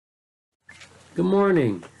Good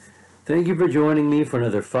morning. Thank you for joining me for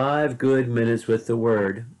another 5 good minutes with the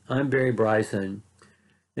Word. I'm Barry Bryson,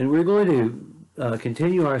 and we're going to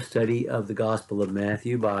continue our study of the Gospel of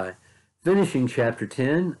Matthew by finishing chapter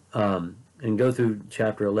 10 and go through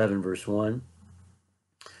chapter 11, verse 1,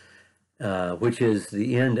 which is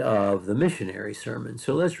the end of the missionary sermon.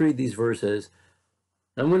 So let's read these verses.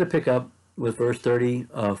 I'm going to pick up with verse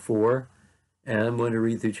 34, and I'm going to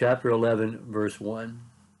read through chapter 11, verse 1.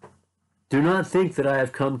 Do not think that I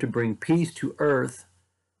have come to bring peace to earth.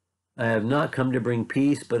 I have not come to bring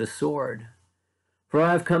peace, but a sword. For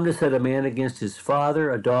I have come to set a man against his father,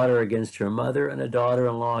 a daughter against her mother, and a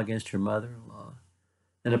daughter-in-law against her mother-in-law.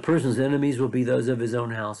 And a person's enemies will be those of his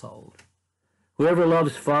own household. Whoever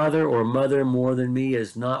loves father or mother more than me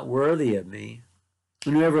is not worthy of me.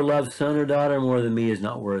 And whoever loves son or daughter more than me is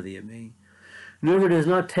not worthy of me. And whoever does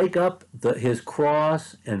not take up his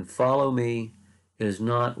cross and follow me is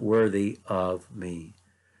not worthy of me.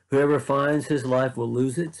 Whoever finds his life will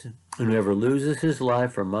lose it, and whoever loses his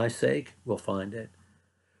life for my sake will find it.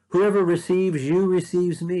 Whoever receives you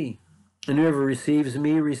receives me, and whoever receives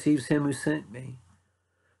me receives him who sent me.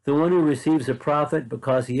 The one who receives a prophet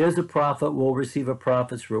because he is a prophet will receive a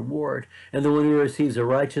prophet's reward, and the one who receives a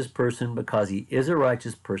righteous person because he is a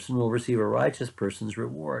righteous person will receive a righteous person's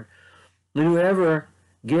reward. And whoever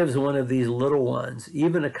gives one of these little ones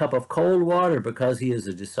even a cup of cold water because he is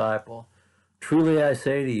a disciple, truly I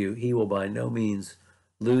say to you, he will by no means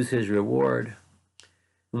lose his reward.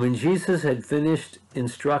 When Jesus had finished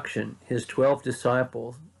instructing his 12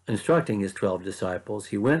 disciples,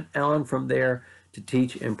 he went on from there to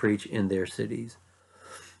teach and preach in their cities.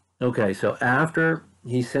 Okay, so after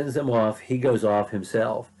he sends them off, he goes off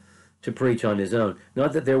himself to preach on his own.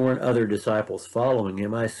 Not that there weren't other disciples following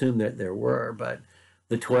him. I assume that there were, but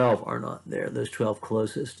the 12 are not there. Those 12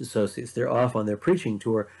 closest associates, they're off on their preaching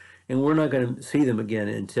tour, and we're not going to see them again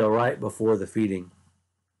until right before the feeding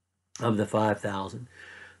of the 5,000.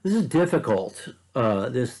 This is difficult,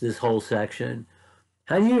 this whole section.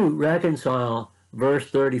 How do you reconcile verse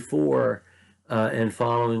 34 and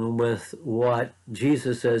following with what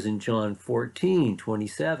Jesus says in John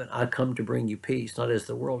 14:27? I come to bring you peace, not as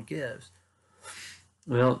the world gives.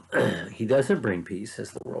 Well, he doesn't bring peace as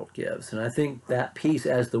the world gives. And I think that peace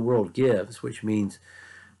as the world gives, which means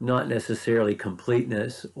not necessarily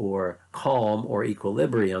completeness or calm or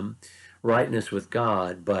equilibrium, rightness with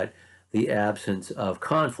God, but the absence of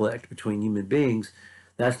conflict between human beings,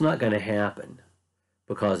 that's not going to happen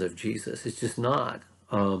because of Jesus. It's just not.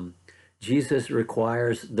 Jesus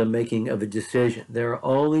requires the making of a decision. There are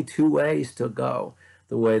only two ways to go,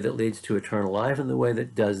 the way that leads to eternal life and the way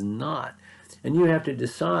that does not. And you have to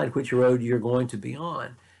decide which road you're going to be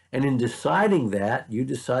on. And in deciding that, you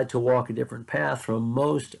decide to walk a different path from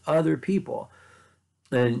most other people.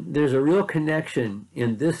 And there's a real connection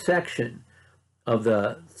in this section of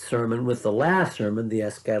the sermon with the last sermon, the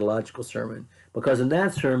eschatological sermon. Because in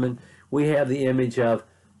that sermon, we have the image of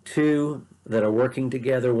two that are working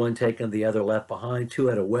together, one taken, the other left behind,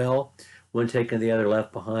 two at a well, one taken, the other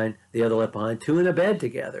left behind, two in a bed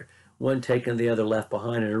together, one taken, the other left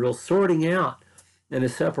behind, and a real sorting out and a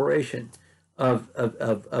separation of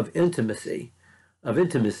intimacies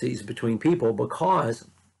between people because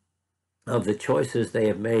of the choices they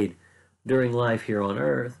have made during life here on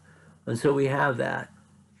earth. And so we have that.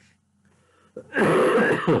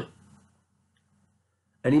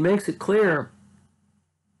 And he makes it clear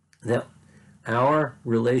that our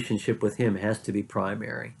relationship with him has to be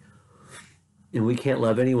primary. And we can't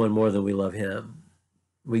love anyone more than we love him.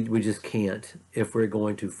 We just can't if we're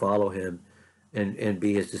going to follow him and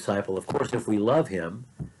be his disciple. Of course, if we love him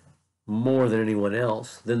more than anyone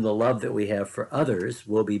else, then the love that we have for others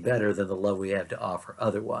will be better than the love we have to offer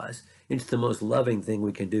otherwise. It's the most loving thing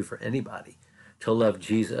we can do for anybody, to love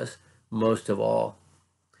Jesus most of all.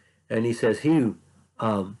 And he says, he who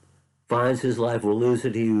finds his life will lose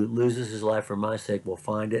it. He who loses his life for my sake will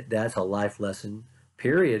find it. That's a life lesson,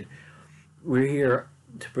 period. We're here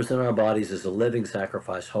to present our bodies as a living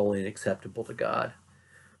sacrifice, holy and acceptable to God.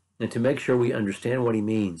 And to make sure we understand what he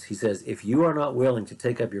means, he says, if you are not willing to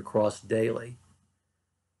take up your cross daily,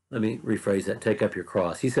 let me rephrase that, take up your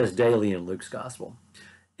cross. He says daily in Luke's gospel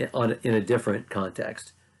in a different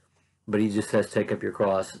context. But he just says, take up your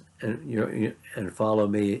cross and follow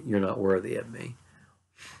me. You're not worthy of me.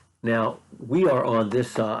 Now, we are on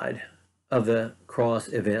this side of the cross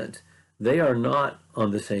event. They are not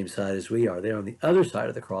on the same side as we are. They're on the other side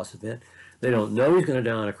of the cross event. They don't know he's going to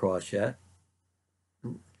die on a cross yet.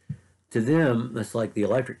 To them, it's like the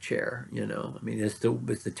electric chair, you know. I mean, it's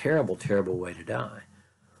the terrible, terrible way to die.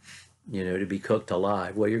 to be cooked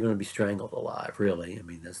alive. Well, you're going to be strangled alive, really. I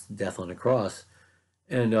mean, that's death on the cross.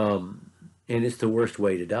 And it's the worst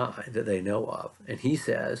way to die that they know of. And he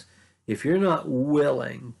says, if you're not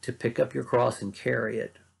willing to pick up your cross and carry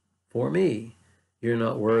it for me, you're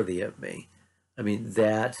not worthy of me. I mean,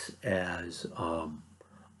 that's as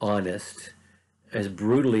honest, as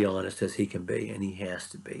brutally honest as he can be, and he has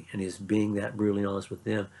to be. And he's being that brutally honest with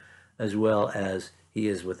them as well as he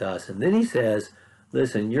is with us. And then he says,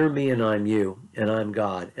 listen, you're me and I'm you, and I'm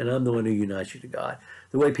God, and I'm the one who unites you to God.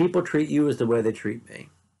 The way people treat you is the way they treat me.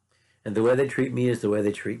 And the way they treat me is the way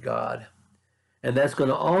they treat God. And that's going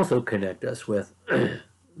to also connect us with the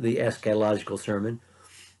eschatological sermon,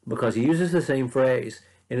 because he uses the same phrase,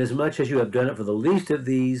 inasmuch as you have done it for the least of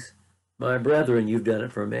these, my brethren, you've done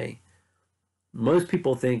it for me. Most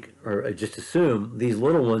people think, or just assume, these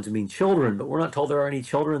little ones mean children, but we're not told there are any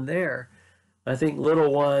children there. I think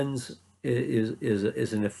little ones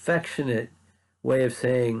is an affectionate way of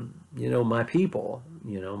saying, my people,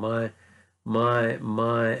 my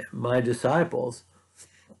disciples.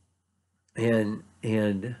 And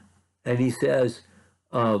he says,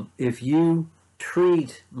 if you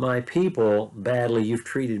treat my people badly, you've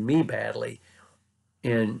treated me badly,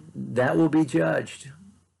 and that will be judged.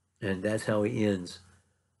 And that's how he ends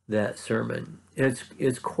that sermon.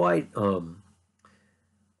 It's quite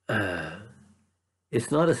it's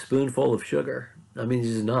not a spoonful of sugar. I mean,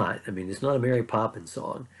 it's not. I mean, it's not a Mary Poppins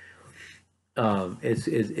song.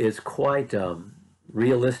 It's quite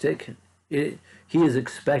realistic. He is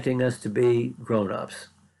expecting us to be grown-ups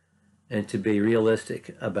and to be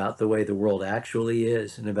realistic about the way the world actually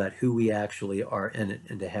is and about who we actually are in it,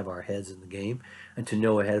 and to have our heads in the game and to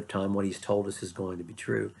know ahead of time what he's told us is going to be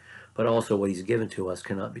true, but also what he's given to us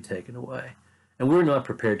cannot be taken away. And we're not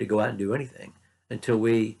prepared to go out and do anything until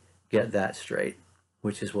we get that straight,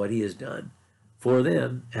 which is what he has done for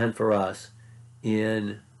them and for us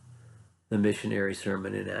in the missionary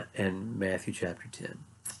sermon in Matthew chapter 10.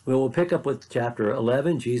 We'll pick up with chapter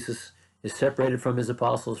 11. Jesus is separated from his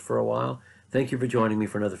apostles for a while. Thank you for joining me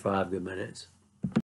for another 5 good minutes.